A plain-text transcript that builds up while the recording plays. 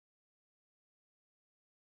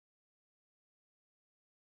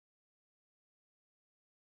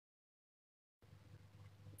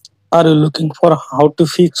Are you looking for how to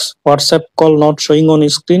fix WhatsApp call not showing on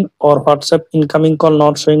screen or WhatsApp incoming call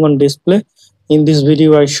not showing on display? In this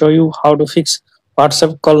video, I show you how to fix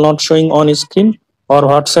WhatsApp call not showing on screen or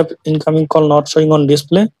WhatsApp incoming call not showing on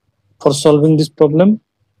display. For solving this problem,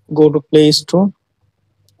 go to Play Store,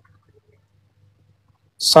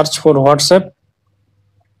 search for WhatsApp,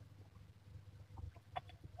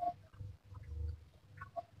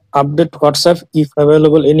 update WhatsApp if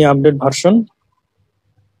available any update version,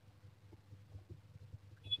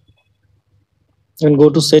 then go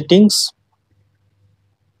to settings,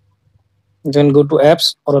 then go to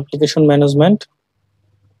apps or application management,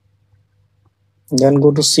 then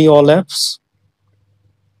go to see all apps.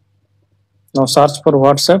 Now search for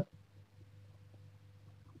WhatsApp,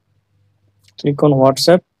 click on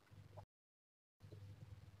WhatsApp.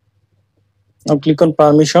 Now click on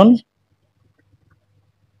permission,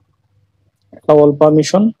 allow all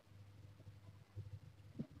permission.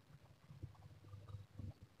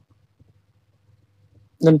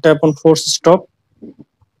 Then tap on force stop.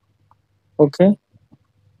 Okay.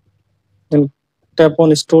 Then tap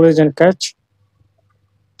on storage and cache.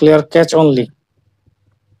 Clear cache only.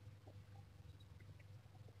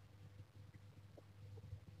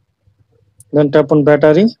 Then tap on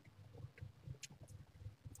battery.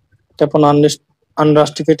 Tap on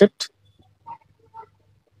unrestricted.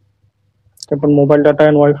 Tap on mobile data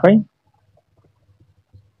and Wi-Fi.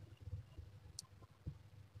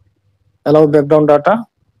 Allow background data.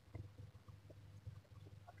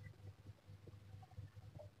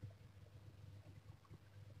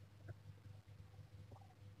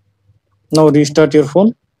 Now restart your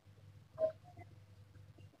phone.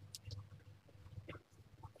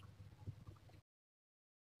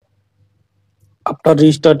 After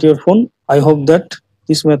restart your phone, I hope that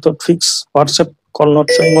this method fix WhatsApp call not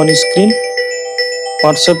showing on screen,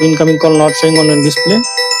 WhatsApp incoming call not showing on display.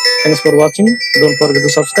 Thanks for watching. Don't forget to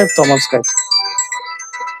subscribe to our guide.